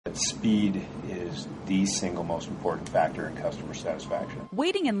Speed is the single most important factor in customer satisfaction.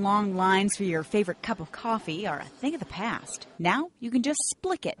 Waiting in long lines for your favorite cup of coffee are a thing of the past. Now you can just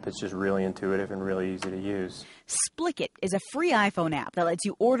Splick it. It's just really intuitive and really easy to use. Splick it is a free iPhone app that lets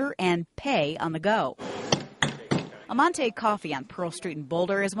you order and pay on the go. Amante Coffee on Pearl Street in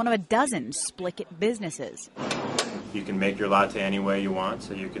Boulder is one of a dozen Splick it businesses. You can make your latte any way you want,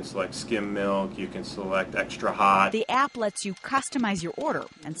 so you can select skim milk, you can select extra hot. The app lets you customize your order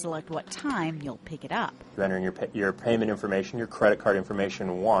and select what time you'll pick it up. You enter in your payment information, your credit card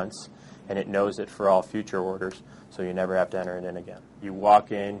information once, and it knows it for all future orders, so you never have to enter it in again. You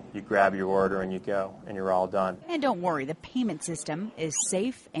walk in, you grab your order, and you go, and you're all done. And don't worry, the payment system is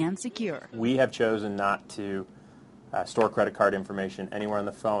safe and secure. We have chosen not to store credit card information anywhere on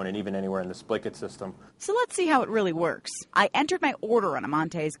the phone and even anywhere in the Splick it system. So let's see how it really works. I entered my order on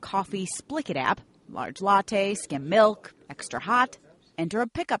Amante's Coffee Splick it app. Large latte, skim milk, extra hot. Enter a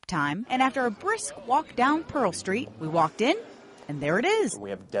pickup time, and after a brisk walk down Pearl Street, we walked in, and there it is. We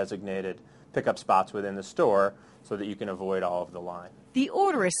have designated pickup spots within the store so that you can avoid all of the line. The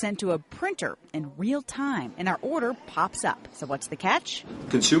order is sent to a printer in real time, and our order pops up. So what's the catch?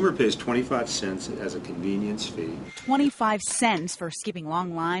 Consumer pays 25 cents as a convenience fee. 25 cents for skipping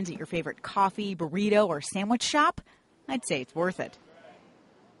long lines at your favorite coffee, burrito, or sandwich shop? I'd say it's worth it.